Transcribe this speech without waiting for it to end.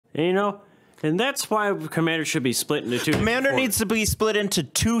You know, and that's why Commander should be split into two. Commander needs to be split into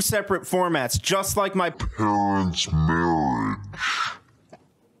two separate formats, just like my parents' marriage.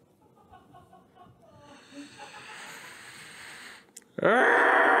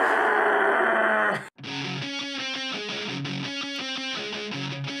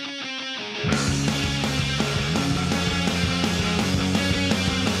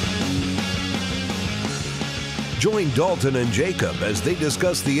 Join Dalton and Jacob as they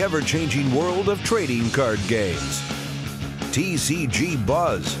discuss the ever-changing world of trading card games. TCG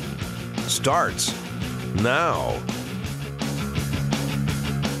Buzz starts now.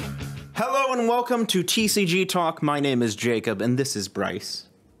 Hello and welcome to TCG Talk. My name is Jacob and this is Bryce.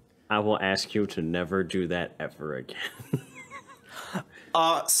 I will ask you to never do that ever again.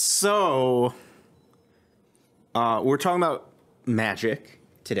 We're talking about Magic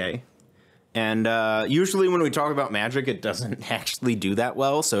today. And usually when we talk about Magic, it doesn't actually do that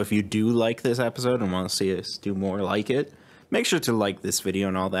well. So if you do like this episode and want to see us do more like it, make sure to like this video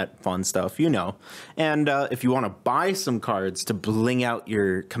and all that fun stuff, you know. And if you want to buy some cards to bling out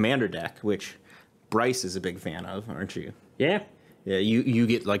your Commander deck, which Bryce is a big fan of, aren't you? Yeah. Yeah, you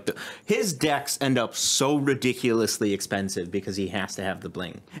get like his decks end up so ridiculously expensive because he has to have the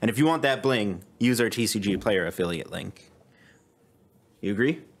bling. And if you want that bling, use our TCG player affiliate link. You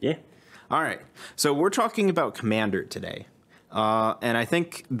agree? Yeah. All right, so we're talking about Commander today, and I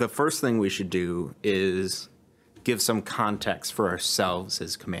think the first thing we should do is give some context for ourselves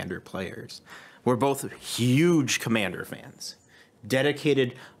as Commander players. We're both huge Commander fans,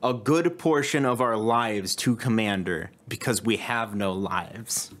 dedicated a good portion of our lives to Commander because we have no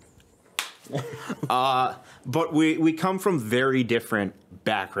lives. But we come from very different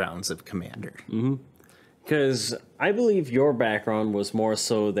backgrounds of Commander. Because I believe your background was more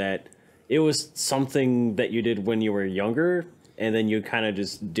so that it was something that you did when you were younger, and then you kind of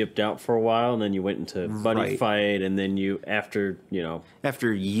just dipped out for a while, and then you went into buddy fight, and then you, after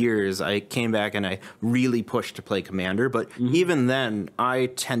years, I came back and I really pushed to play Commander, but even then, I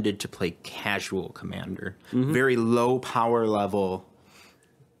tended to play casual Commander. Very low power level,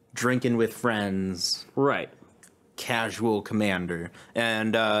 drinking with friends. Right. Casual Commander.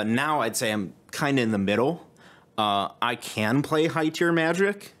 And now I'd say I'm kind of in the middle. I can play high-tier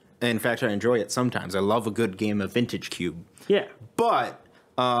Magic. In fact, I enjoy it sometimes. I love a good game of Vintage Cube. Yeah. But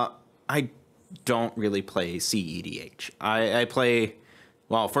I don't really play CEDH. I play,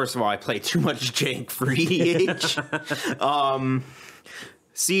 well, first of all, I play too much jank for EDH.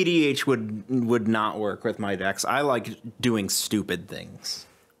 CEDH would not work with my decks. I like doing stupid things.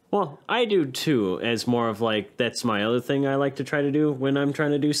 Well, I do too, as more of like, that's my other thing I like to try to do when I'm trying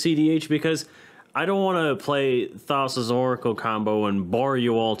to do CDH, because I don't want to play Thassa's Oracle combo and bore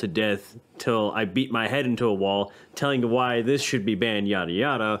you all to death till I beat my head into a wall, telling you why this should be banned, yada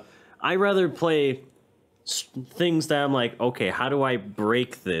yada. I rather play things that I'm like, okay, how do I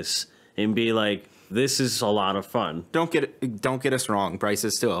break this and be like, this is a lot of fun. Don't get us wrong. Bryce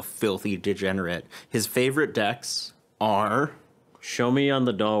is still a filthy degenerate. His favorite decks are... Show me on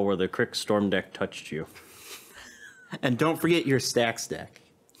the doll where the Crick Storm deck touched you. And don't forget your Stacks deck.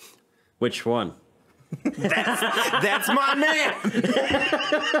 Which one? That's my man.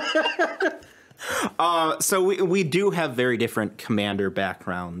 So we do have very different Commander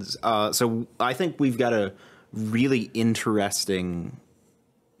backgrounds. So I think we've got a really interesting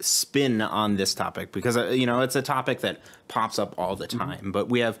spin on this topic because, you know, it's a topic that pops up all the time. But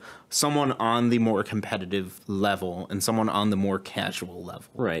we have someone on the more competitive level and someone on the more casual level.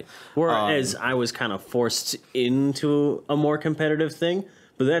 Right. Whereas I was kind of forced into a more competitive thing.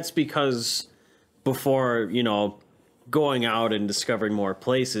 But that's because before, you know, going out and discovering more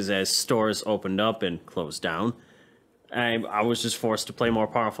places as stores opened up and closed down, I was just forced to play more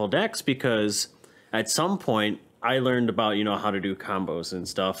powerful decks because at some point I learned about, you know, how to do combos and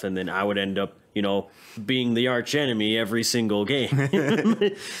stuff, and then I would end up, you know, being the arch enemy every single game.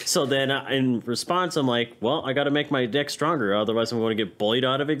 So then in response, I'm like, well, I got to make my deck stronger, otherwise I'm going to get bullied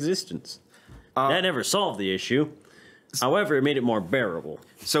out of existence. That never solved the issue. However, it made it more bearable.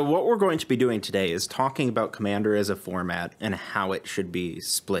 So what we're going to be doing today is talking about Commander as a format and how it should be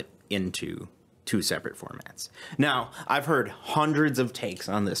split into two separate formats. Now, I've heard hundreds of takes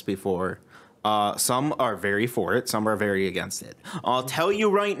on this before. Some are very for it, some are very against it. I'll tell you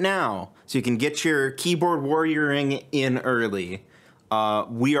right now, so you can get your keyboard warrioring in early,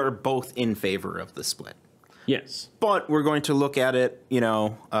 we are both in favor of the split. Yes. But we're going to look at it, you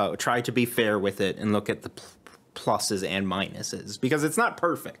know, try to be fair with it and look at the pluses and minuses, because it's not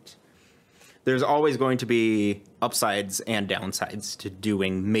perfect. There's always going to be upsides and downsides to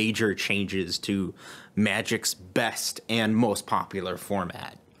doing major changes to Magic's best and most popular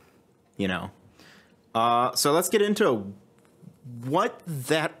format. you know. So let's get into what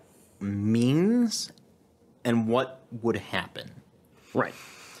that means and what would happen. Right.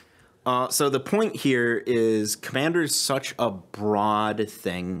 So the point here is Commander is such a broad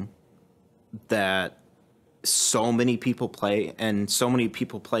thing that so many people play, and so many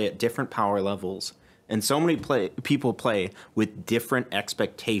people play at different power levels, and so many people play with different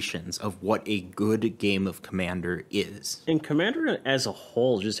expectations of what a good game of Commander is. And Commander as a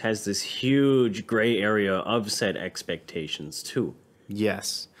whole just has this huge gray area of said expectations, too.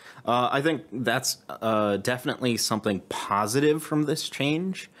 Yes. I think that's definitely something positive from this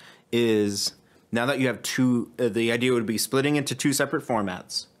change, is now that you have two, the idea would be splitting into two separate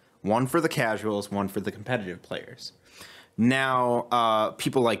formats. One for the casuals, one for the competitive players. Now,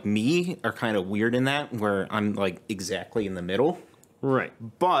 people like me are kind of weird in that, where I'm like exactly in the middle. Right.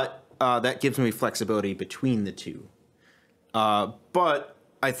 But that gives me flexibility between the two. But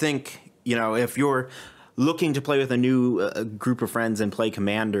I think, you know, if you're looking to play with a new group of friends and play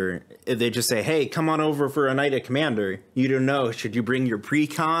Commander, if they just say, hey, come on over for a night at Commander, you don't know, should you bring your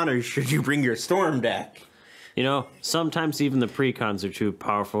pre-con or should you bring your Storm deck? You know, sometimes even the pre-cons are too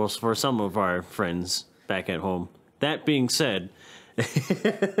powerful for some of our friends back at home. That being said,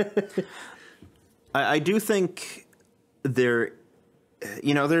 I do think there,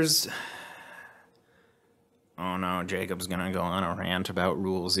 you know, there's... Oh no, Jacob's gonna go on a rant about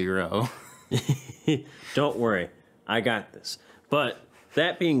Rule 0. Don't worry, I got this. But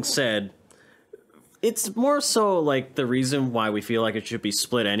that being said, it's more so like the reason why we feel like it should be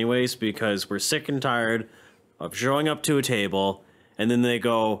split anyways, because we're sick and tired of showing up to a table, and then they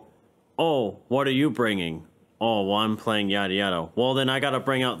go, oh, what are you bringing? Oh, well, I'm playing yada yada. Well, then I gotta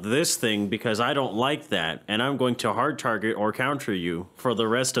bring out this thing because I don't like that, and I'm going to hard target or counter you for the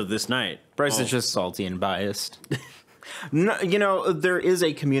rest of this night. Bryce is just salty and biased. No, you know, there is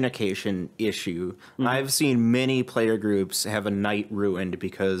a communication issue. Mm-hmm. I've seen many player groups have a night ruined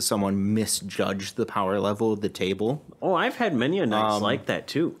because someone misjudged the power level of the table. Oh, I've had many a nights like that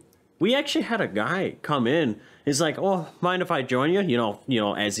too. We actually had a guy come in. He's like, "Oh, mind if I join you?" You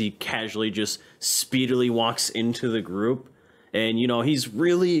know, as he casually just speedily walks into the group, and you know he's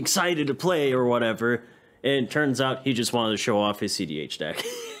really excited to play or whatever. And it turns out he just wanted to show off his CDH deck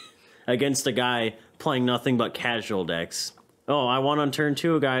against a guy playing nothing but casual decks. Oh, I won on turn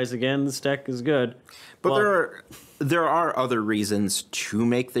 2, guys. Again, this deck is good. But well, there are other reasons to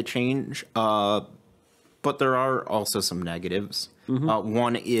make the change. But there are also some negatives. Mm-hmm.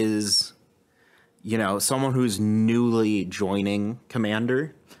 One is, you know, someone who's newly joining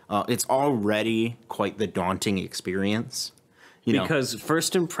Commander. It's already quite the daunting experience. Because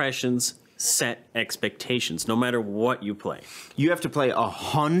first impressions set expectations, no matter what you play. You have to play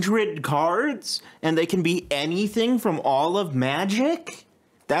 100 cards, and they can be anything from all of Magic?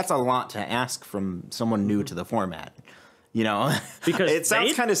 That's a lot to ask from someone new to the format. You know, because it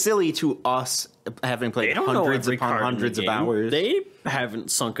sounds kind of silly to us having played hundreds upon hundreds of hours. They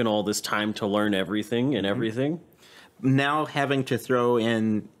haven't sunken all this time to learn everything and everything. Now having to throw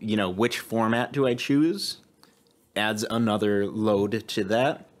in, you know, which format do I choose adds another load to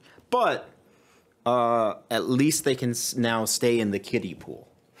that. But at least they can now stay in the kiddie pool.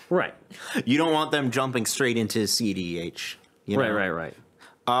 Right. You don't want them jumping straight into CDH. You know? Right.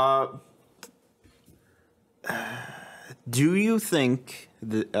 Do you think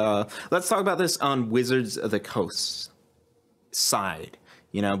that, let's talk about this on Wizards of the Coast side,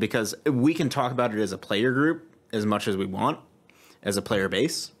 you know, because we can talk about it as a player group as much as we want, as a player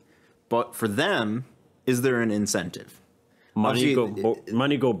base, but for them, is there an incentive? Money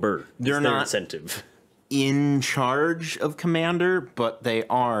go bird. They're not incentive in charge of Commander, but they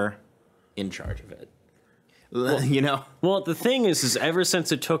are in charge of it. Well, you know. Well, the thing is ever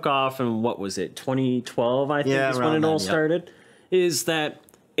since it took off, and what was it, 2012? I think is when it all started. Is that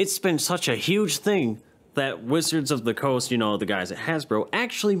it's been such a huge thing that Wizards of the Coast, you know, the guys at Hasbro,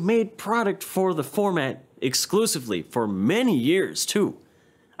 actually made product for the format exclusively for many years too.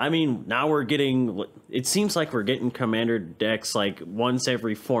 I mean, now we're getting, it seems like we're getting Commander decks like once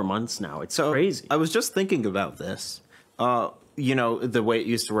every 4 months now. It's crazy. I was just thinking about this. You know, the way it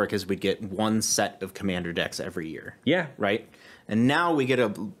used to work is we'd get one set of Commander decks every year. Yeah. Right? And now we get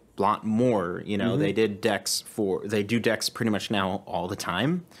a lot more. You know, they do decks pretty much now all the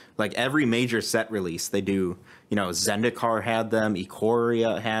time. Like every major set release, they do, you know, Zendikar had them,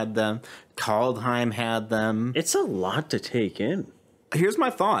 Ikoria had them, Kaldheim had them. It's a lot to take in. Here's my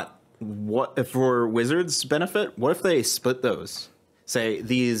thought. What for Wizards' benefit? What if they split those? Say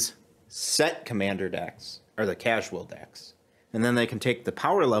these set Commander decks are the casual decks, and then they can take the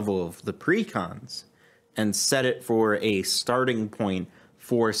power level of the pre-cons and set it for a starting point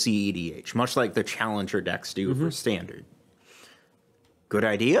for CEDH, much like the Challenger decks do for Standard. Good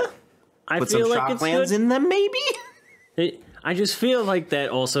idea? Put some Shocklands in them, maybe? I just feel like that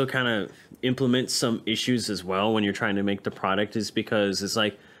also kind of implements some issues as well when you're trying to make the product, is because it's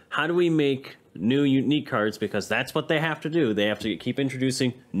like, how do we make new unique cards? Because that's what they have to do. They have to keep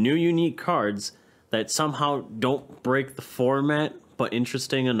introducing new unique cards that somehow don't break the format, but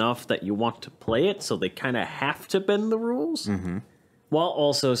interesting enough that you want to play it. So they kind of have to bend the rules, while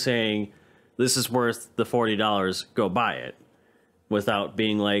also saying, this is worth the $40, go buy it, without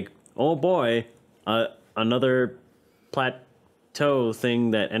being like, oh boy, another plateau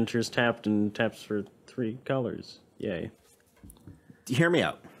thing that enters tapped and taps for 3 colors. Yay. Hear me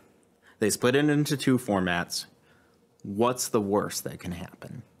out. They split it into 2 formats. What's the worst that can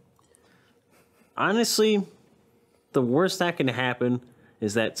happen? Honestly, the worst that can happen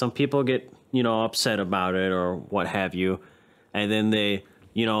is that some people get, upset about it or what have you, and then they,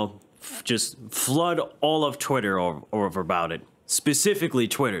 just flood all of Twitter over about it. Specifically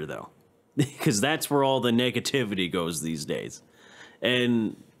Twitter, though, because that's where all the negativity goes these days.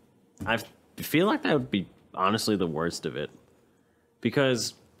 And I feel like that would be honestly the worst of it,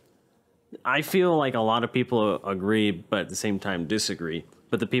 because I feel like a lot of people agree, but at the same time disagree.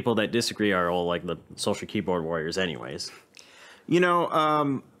 But the people that disagree are all like the social keyboard warriors anyways.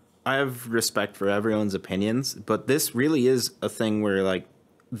 I have respect for everyone's opinions, but this really is a thing where, like,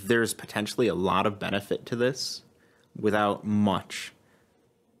 there's potentially a lot of benefit to this without much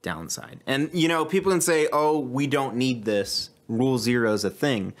downside. And, people can say, oh, we don't need this. Rule 0 is a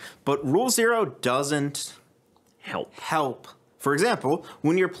thing. But Rule 0 doesn't help. For example,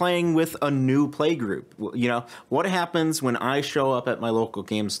 when you're playing with a new play group, what happens when I show up at my local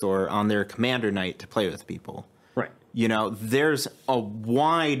game store on their Commander night to play with people? Right. There's a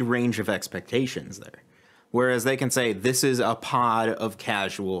wide range of expectations there. Whereas they can say, this is a pod of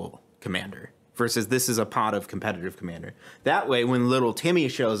casual Commander versus this is a pod of competitive Commander. That way, when little Timmy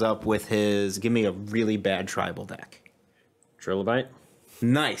shows up with his, give me a really bad tribal deck. Trilobite?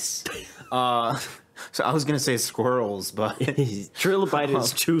 Nice. So I was going to say squirrels, but... Trilobite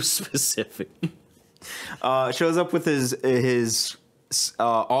is too specific. Shows up with his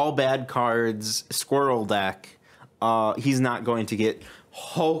all bad cards squirrel deck. He's not going to get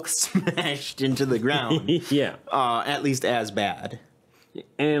Hulk smashed into the ground. Yeah. At least as bad.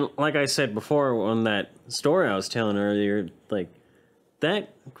 And like I said before on that story I was telling earlier, like,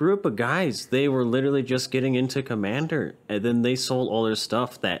 that group of guys, they were literally just getting into Commander, and then they sold all their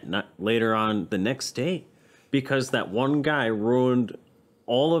stuff later on the next day, because that one guy ruined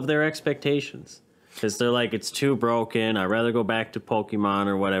all of their expectations. Because they're like, it's too broken, I'd rather go back to Pokemon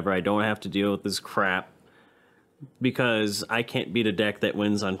or whatever, I don't have to deal with this crap, because I can't beat a deck that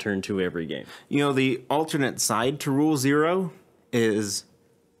wins on turn 2 every game. The alternate side to Rule 0 is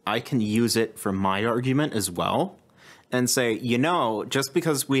I can use it for my argument as well. And say, just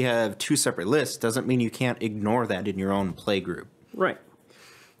because we have 2 separate lists doesn't mean you can't ignore that in your own play group. Right.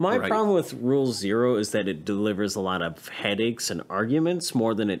 My problem with Rule 0 is that it delivers a lot of headaches and arguments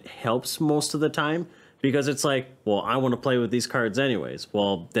more than it helps most of the time. Because it's like, well, I want to play with these cards anyways.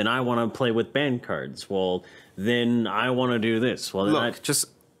 Well, then I want to play with banned cards. Well, then I want to do this. Well, then just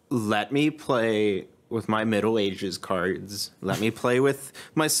let me play with my Middle Ages cards. Let me play with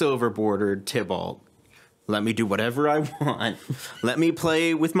my silver-bordered Tybalt. Let me do whatever I want. Let me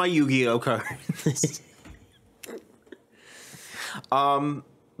play with my Yu-Gi-Oh cards.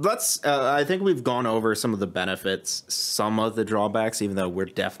 I think we've gone over some of the benefits, some of the drawbacks, even though we're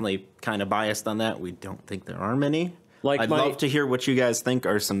definitely kind of biased on that. We don't think there are many. I'd love to hear what you guys think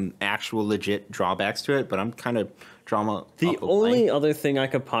are some actual legit drawbacks to it, but I'm kind of The only other thing I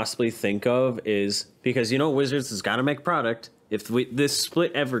could possibly think of is, because, Wizards has got to make product. If this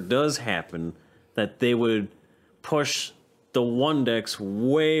split ever does happen, that they would push the one decks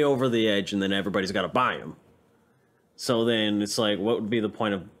way over the edge, and then everybody's got to buy them. So then it's like, what would be the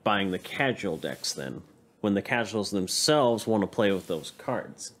point of buying the casual decks then, when the casuals themselves want to play with those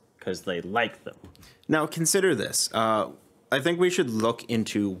cards because they like them? Now consider this. I think we should look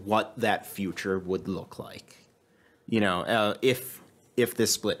into what that future would look like. If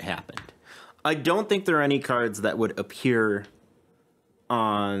this split happened. I don't think there are any cards that would appear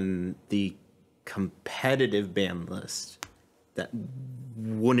on the competitive ban list that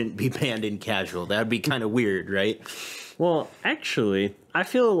wouldn't be banned in casual. That'd be kind of weird, right? Well, actually, I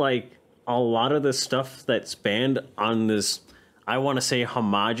feel like a lot of the stuff that's banned on this, I want to say,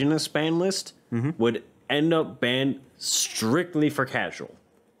 homogenous ban list would end up banned strictly for casual.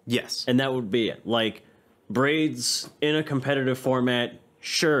 Yes. And that would be it. Like, Braids in a competitive format,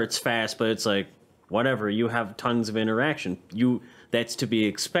 sure, it's fast, but it's like, whatever, you have tons of interaction. that's to be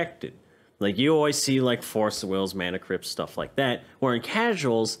expected. Like, you always see, like, Force of Wills, Mana Crypt, stuff like that. Where in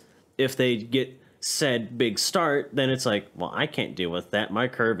casuals, if they get said big start, then it's like, well, I can't deal with that. My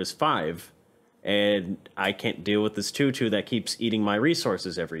curve is 5. And I can't deal with this 2/2 that keeps eating my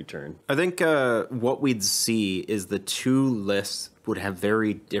resources every turn. I think what we'd see is the two lists would have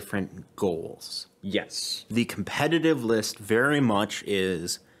very different goals. Yes. The competitive list very much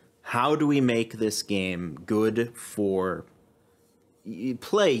is, how do we make this game good for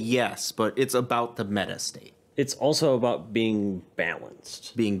play? Yes, but it's about the meta state. It's also about being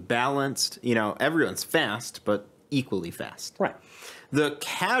balanced. Being balanced, everyone's fast, but equally fast. Right. The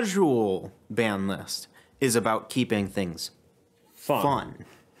casual ban list is about keeping things fun.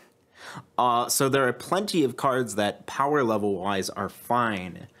 So there are plenty of cards that power level wise are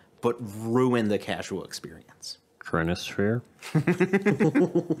fine, but ruin the casual experience. Chronosphere.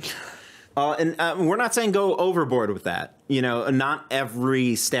 And we're not saying go overboard with that. Not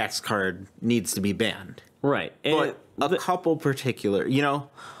every stacks card needs to be banned. Right. But a couple particular, this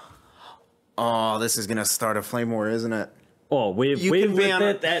is going to start a flame war, isn't it? Oh, we've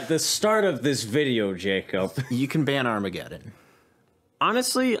it at the start of this video, Jacob. You can ban Armageddon.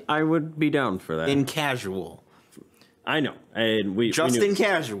 Honestly, I would be down for that. In casual. I know. And we knew in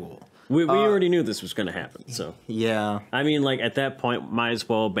casual. We already knew this was going to happen, so. Yeah. I mean, like, at that point, might as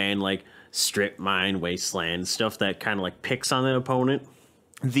well ban, like, Strip Mine, Wasteland, stuff that kind of, like, picks on the opponent.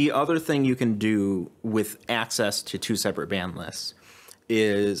 The other thing you can do with access to two separate ban lists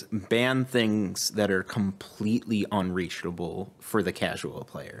is ban things that are completely unreachable for the casual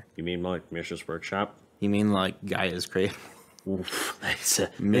player. You mean like Mishra's Workshop? You mean like Gaia's Crate? Oof, this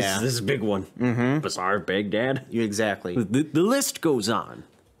is a big one. Mm-hmm. Bizarre Baghdad. Exactly. The list goes on.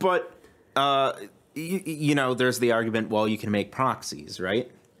 But, there's the argument, well, you can make proxies, right?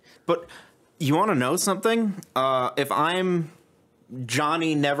 But you want to know something? If I'm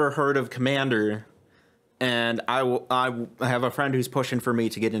Johnny, never heard of Commander, and I have a friend who's pushing for me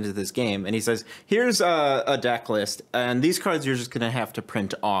to get into this game, and he says, here's a deck list, and these cards you're just going to have to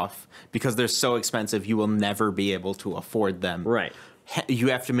print off because they're so expensive you will never be able to afford them. Right. You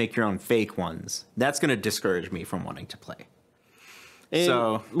have to make your own fake ones. That's going to discourage me from wanting to play. And,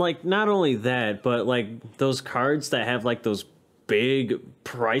 so, like, not only that, but, like, those cards that have, like, those big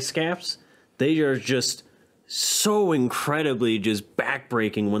price caps, they are just so incredibly just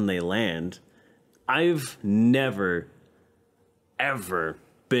backbreaking when they land. I've never, ever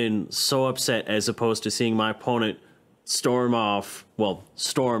been so upset as opposed to seeing my opponent storm off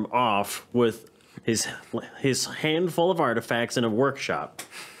with his hand full of artifacts in a workshop.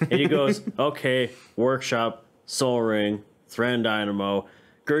 And he goes, okay, workshop, Soul Ring, Thran Dynamo,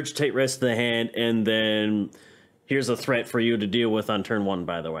 Gurgitate rest of the hand, and then here's a threat for you to deal with on turn 1,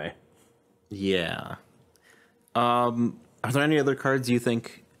 by the way. Yeah. Are there any other cards you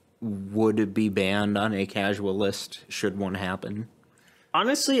think would be banned on a casual list should one happen?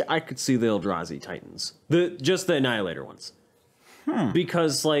 Honestly, I could see the Eldrazi Titans. Just the Annihilator ones.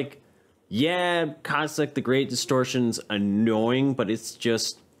 Because, like, yeah, Cossack the Great Distortion's annoying, but it's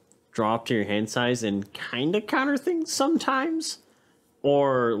just draw up to your hand size and kind of counter things sometimes.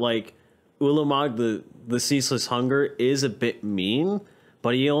 Or, like, Ulamog the Ceaseless Hunger is a bit mean,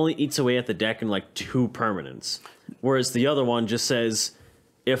 but he only eats away at the deck in, like, 2 permanents. Whereas the other one just says,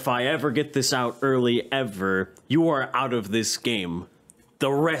 if I ever get this out early ever, you are out of this game.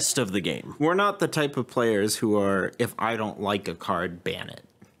 The rest of the game. We're not the type of players who are, if I don't like a card, ban it.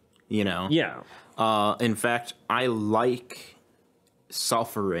 Yeah. In fact, I like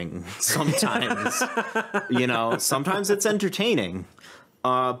suffering sometimes. Sometimes it's entertaining.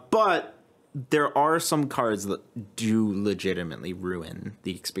 But there are some cards that do legitimately ruin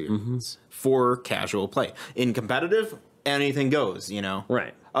the experience for casual play. In competitive, anything goes,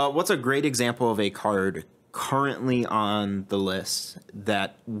 Right. What's a great example of a card currently on the list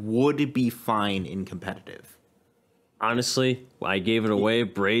that would be fine in competitive? Honestly, I gave it away.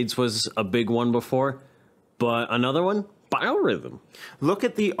 Braids was a big one before. But another one, Biorhythm. Look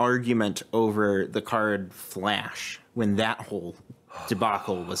at the argument over the card Flash when that whole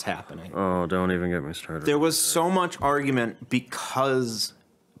debacle was happening. Oh, don't even get me started. There was so much argument because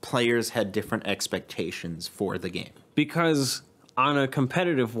players had different expectations for the game. Because on a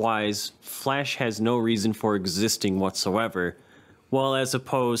competitive wise, Flash has no reason for existing whatsoever. Well, as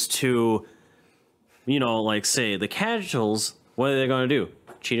opposed to, like, say, the casuals, what are they going to do?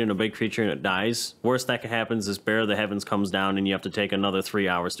 Cheat in a big creature and it dies? Worst that could happen is Bear of the Heavens comes down and you have to take another 3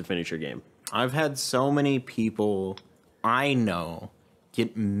 hours to finish your game. I've had so many people I know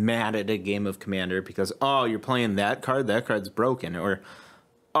get mad at a game of Commander because, oh, you're playing that card's broken. Or,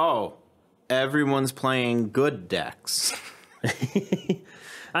 oh, everyone's playing good decks.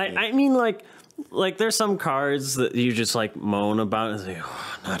 I mean, like there's some cards that you just like moan about and say,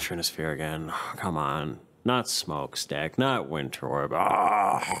 oh, not Trinisphere again. Oh, come on. Not Smokestack, not Winter Orb.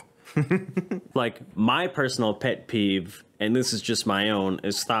 Oh. Like, my personal pet peeve, and this is just my own,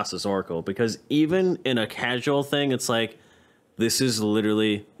 is Thassa's Oracle, because even in a casual thing, it's like, this is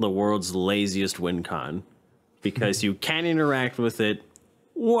literally the world's laziest win con, because you can't interact with it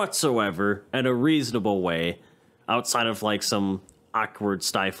whatsoever in a reasonable way, outside of like some awkward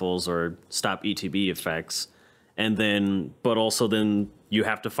stifles or stop ETB effects, and then, but also then you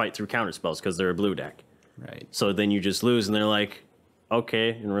have to fight through counterspells because they're a blue deck. Right. So then you just lose, and they're like, okay,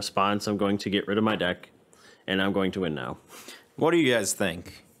 in response, I'm going to get rid of my deck, and I'm going to win now. What do you guys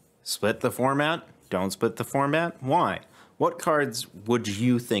think? Split the format? Don't split the format? Why? What cards would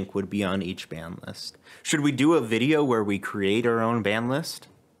you think would be on each ban list? Should we do a video where we create our own ban list?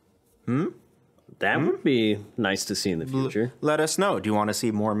 That would be nice to see in the future. Let us know. Do you want to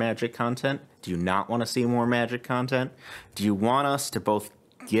see more Magic content? Do you not want to see more Magic content? Do you want us to both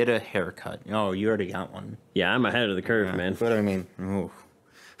get a haircut? Oh, you already got one. Yeah, I'm ahead of the curve, man. But I mean, do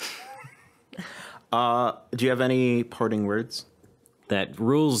you have any parting words? That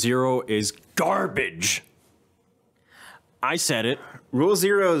Rule 0 is garbage. I said it. Rule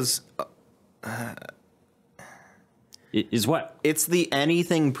 0's... Is what? It's the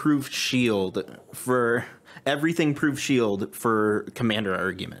anything-proof shield for... Everything-proof shield for Commander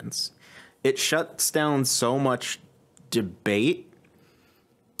arguments. It shuts down so much debate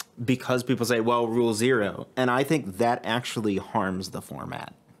because people say, well, Rule 0. And I think that actually harms the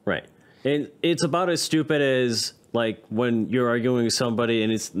format. Right. And it's about as stupid as, like, when you're arguing with somebody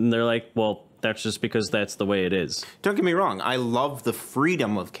and they're like, well, that's just because that's the way it is. Don't get me wrong. I love the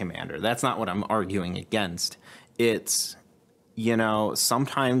freedom of Commander. That's not what I'm arguing against. It's, you know,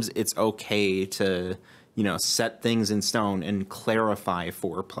 sometimes it's okay to, you know, set things in stone and clarify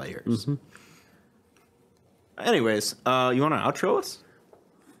for players. Anyways, you want to outro us?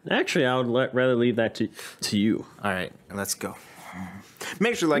 Actually, I would rather leave that to you. All right, let's go.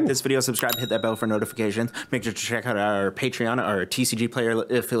 Make sure to like this video, subscribe, hit that bell for notifications. Make sure to check out our Patreon, our TCG player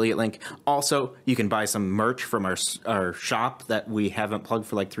affiliate link. Also, you can buy some merch from our shop that we haven't plugged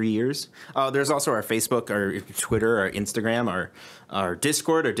for like 3 years. There's also our Facebook, our Twitter, our Instagram, our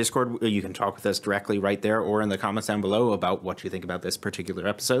Discord. Our Discord, you can talk with us directly right there or in the comments down below about what you think about this particular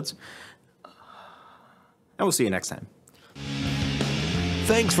episodes. And we'll see you next time.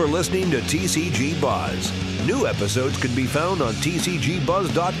 Thanks for listening to TCG Buzz. New episodes can be found on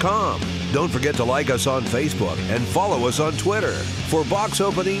tcgbuzz.com. Don't forget to like us on Facebook and follow us on Twitter. For box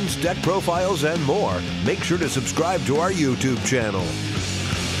openings, deck profiles, and more, make sure to subscribe to our YouTube channel.